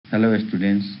Hello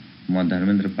students, म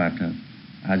धर्मेन्द्र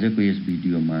पाठक। आजको यस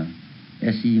भिडियोमा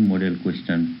एसई मोडेल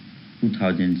क्वेसन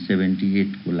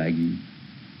 2078 को लागि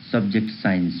सब्जेक्ट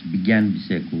साइन्स विज्ञान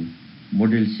विषयको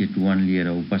मोडेल सेट 1 लिएर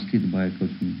उपस्थित भएको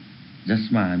छु,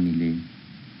 जसमा हामीले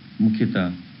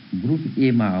मुख्यतः ग्रुप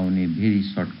ए मा आउने भेरी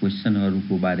सर्ट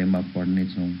क्वेसनहरूको बारेमा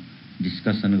पढ्नेछौँ,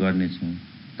 डिस्कसन गर्नेछौँ।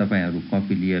 तपाईहरू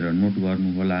कपी लिएर नोट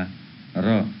गर्नुहोला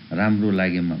र राम्रो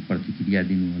लागेमा प्रतिक्रिया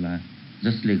दिनुहोला,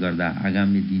 जसले गर्दा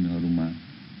आगामी दिनहरूमा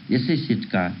यसै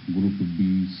सेटका ग्रुप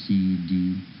बी, सी, डी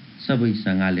सबै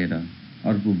सँगालेर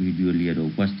अर्को भिडियो लिएर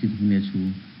उपस्थित हुनेछु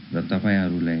र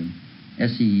तपाईहरूलाई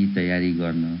एसई तयारी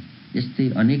गर्न यस्तै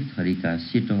अनेक थरीका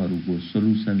सेटहरूको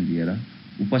सोलुसन लिएर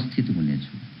उपस्थित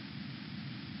हुनेछु,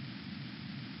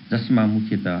 जसमा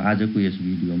मुख्यतः आजको यस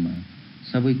भिडियोमा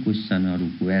सबै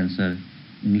क्वेसनहरूको एन्सर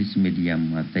इङ्ग्लिस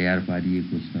मिडियममा तयार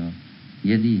पारिएको छ।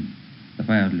 यदि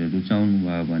तपाईहरूले रुचाउनु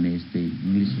भयो भने यस्तै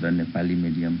इङ्ग्लिस र नेपाली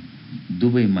मिडियम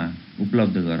दुवैमा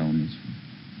उपलब्ध गराउनेछु।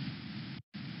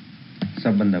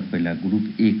 सबभन्दा पहिला ग्रुप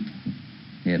 1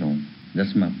 हेरौँ,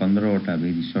 जसमा 15 वटा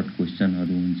भेरी सर्ट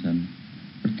क्वेसनहरू हुन्छन्।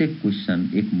 प्रत्येक क्वेसन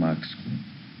 1 मार्क्सको।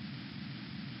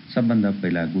 सबभन्दा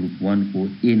पहिला ग्रुप 1 को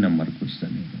ए नम्बर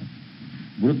क्वेसन हेरौँ।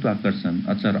 गुरुत्वाकर्षण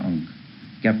अचर अङ्क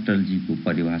क्यापिटल जी को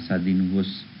परिभाषा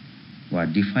दिनुहोस् वा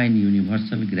डिफाइन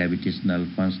युनिभर्सल ग्रेभिटेशनल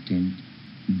कन्स्टेन्ट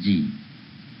जी,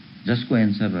 जसको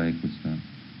एन्सर रहेको छ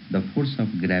the force of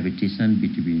gravitation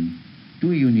between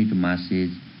two unit masses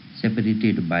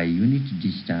separated by unit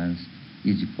distance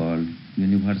is called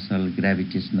universal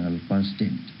gravitational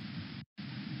constant.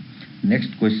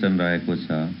 Next question रहेको छ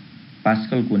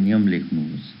पास्कलको नियम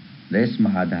लेख्नुहोस् र यसमा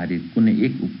आधारित कुनै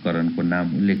एक उपकरणको नाम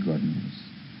उल्लेख गर्नुहोस्।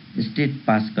 State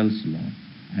Pascal's law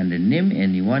and name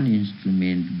any one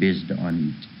instrument based on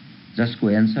it, जसको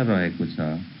एन्सर रहेको छ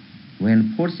when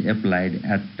force applied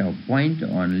at a point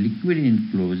on liquid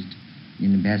enclosed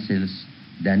in vessels,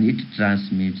 then it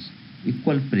transmits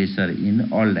equal pressure in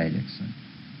all directions.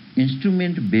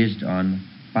 Instrument based on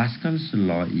Pascal's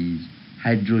law is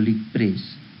hydraulic press.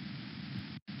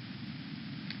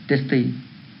 त्यस्तै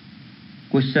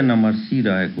question number C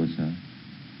रहेको छ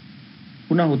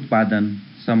पुनः उत्पादन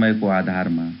समयको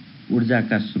आधारमा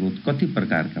ऊर्जाका स्रोत कति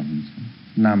प्रकारका हुन्छन्,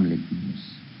 नाम लेख्नुहोस्।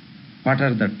 What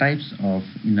are the types of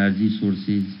energy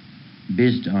sources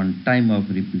based on time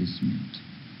of replacement?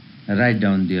 Write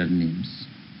down their names.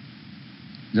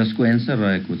 जसको एन्सर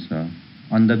रहेको छ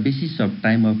on the basis of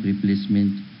time of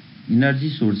replacement, energy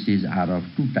sources are of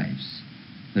two types,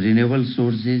 renewable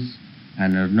sources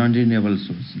and non-renewable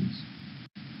sources.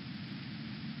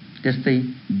 त्यस्तै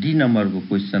D नम्बरको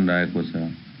question रहेको छ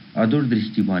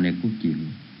अदूरदृष्टि भनेको के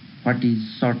हो? What is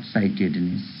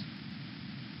short-sightedness?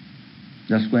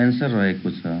 जसको एन्सर रहेको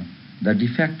छ the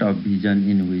defect of vision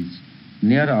in which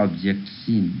near object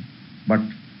seen but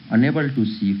unable to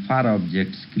see far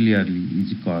objects clearly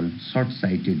is called short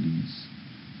sightedness.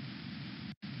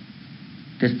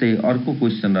 त्यस्तै अर्को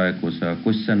क्वेसन रहेको छ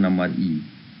क्वेसन नम्बर ई,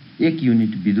 एक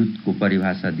युनिट विद्युतको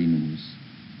परिभाषा दिनुहोस्।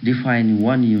 डिफाइन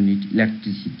 1 युनिट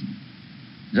इलेक्ट्रिसिटी,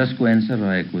 जसको एन्सर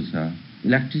रहेको छ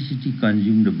electricity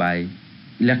consumed by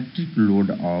electric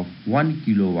load of 1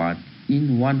 kilowatt in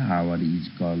 1 hour is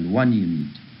called 1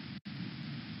 unit.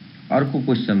 अर्को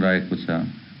क्वेसन रहेको छ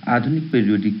आधुनिक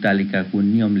पेरियोडिक तालिकाको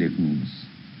नियम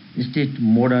लेख्नुहोस्। स्टेट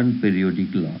मोडर्न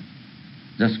पेरियोडिक ल,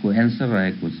 जसको एन्सर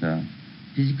रहेको छ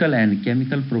physical and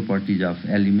chemical properties of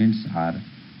elements are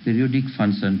periodic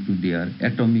function to there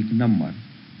atomic number.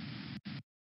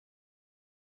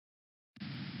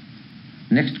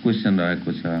 Next question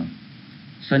रहेको छ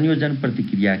संयोजन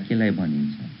प्रतिक्रिया केलाई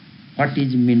भनिन्छ? What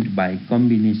is meant by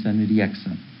combination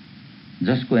reaction?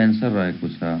 जसको एन्सर रहेको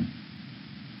छ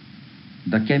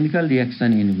the chemical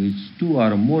reaction in which two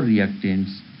or more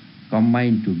reactants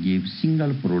combine to give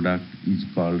single product is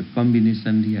called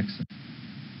combination reaction.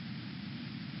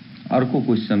 अर्को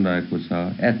question रहेको छ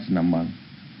एच नम्बर,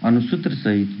 अनुसूत्र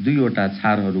सहित दुईवटा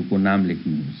क्षारहरूको नाम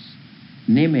लेख्नुहोस्।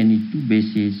 Name any two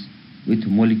bases with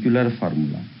molecular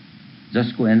formula,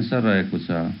 जसको एन्सर रहेको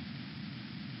छ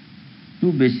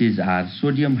two bases are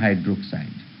sodium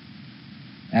hydroxide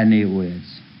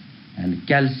NaOH and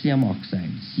calcium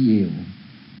oxide CaO.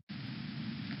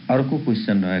 अर्को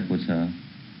क्वेसन रहेको छ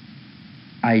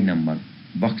आई नम्बर,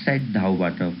 बक्साइट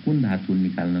धाउबाट कुन धातु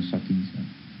निकाल्न सकिन्छ?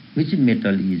 Which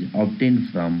metal is obtained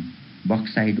from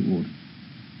bauxite ore?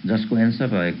 जसको एन्सर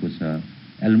रहेको छ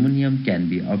aluminium can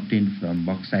be obtained from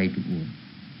bauxite ore.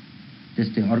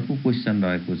 त्यस्तै अर्को क्वेसन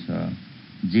रहेको छ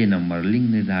जे नम्बर,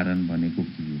 लिङ्ग निर्धारण भनेको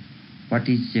के हो? What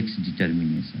is sex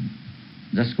determination?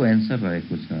 जसको एन्सर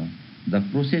रहेको छ the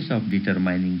process of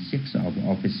determining sex of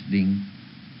offspring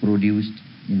produced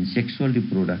in sexual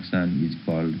reproduction is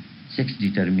called sex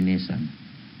determination.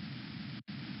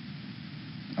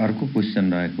 अर्को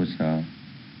क्वेसन रहेको छ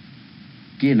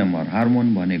के नम्बर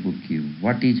हार्मोन भनेको के हो,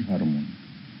 व्हाट इज हार्मोन,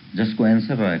 जसको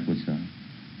एन्सर रहेको छ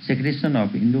secretion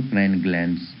of endocrine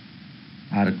glands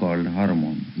are called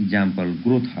hormone, example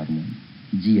growth hormone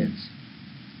GH.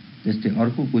 त्यस्तै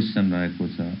अर्को क्वेसन रहेको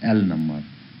छ एल नम्बर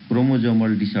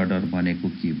क्रोमोजोमल डिसअर्डर भनेको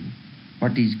के हो,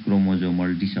 व्हाट इज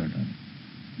क्रोमोजोमल डिसअर्डर,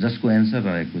 जसको एन्सर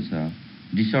रहेको छ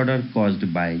disorder caused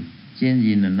by change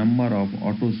in number of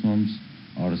अटोसोम्स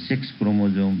और sex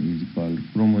chromosome is called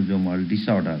chromosomal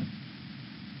disorder.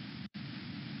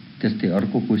 त्यस्तै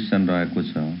अर्को क्वेसन रहेको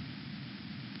छ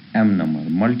एम नम्बर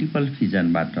मल्टिपल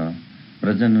फिजनबाट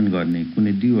प्रजनन गर्ने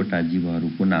कुनै दुईवटा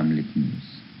जीवहरूको नाम लेख्नुहोस्।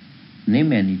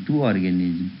 Name any two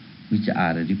अर्गेनिजम which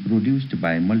are रिप्रोड्युस्ड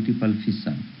by multiple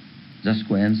fission,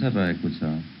 जसको एन्सर रहेको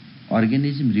छ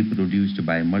अर्गेनिजम रिप्रोड्युस्ड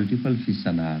by multiple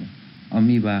fission are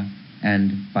amoeba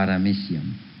and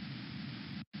पारामेसियम।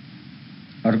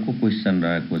 अर्को क्वेसन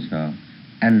रहेको छ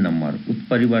एन नम्बर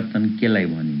उत्परिवर्तन केलाई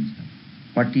भनिन्छ,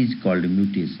 what is called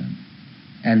mutation,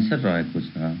 answer रहेको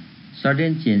छ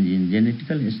sudden change in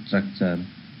genetical structure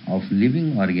of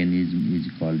living अर्गेनिजम is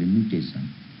called mutation.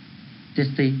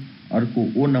 त्यस्तै अर्को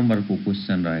ओ नम्बरको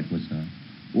क्वेसन रहेको छ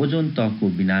ओजोन तहको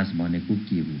विनाश भनेको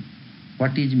के हो,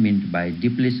 what is minute by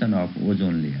depletion of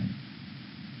ozone layer,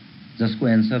 जसको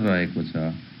एन्सर रहेको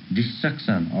छ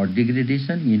डिस्ट्रक्सन और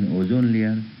degradation in ozone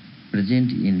layer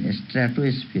present in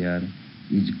stratosphere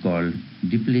is called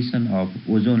depletion of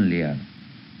ozone layer.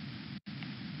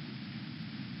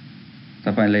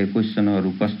 तपाईलाई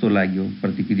क्वेसनहरू कस्तो लाग्यो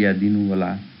प्रतिक्रिया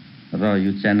दिनुहोला र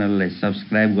यो च्यानललाई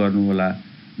सब्स्क्राइब गर्नुहोला,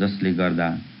 जसले गर्दा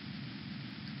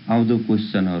आउँदो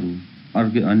क्वेसनहरू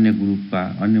अन्य ग्रुपका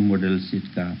अन्य मोडेल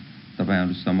सिटका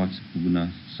तपाईहरू समक्ष पुग्न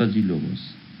सजिलो होस्।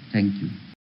 Thank you.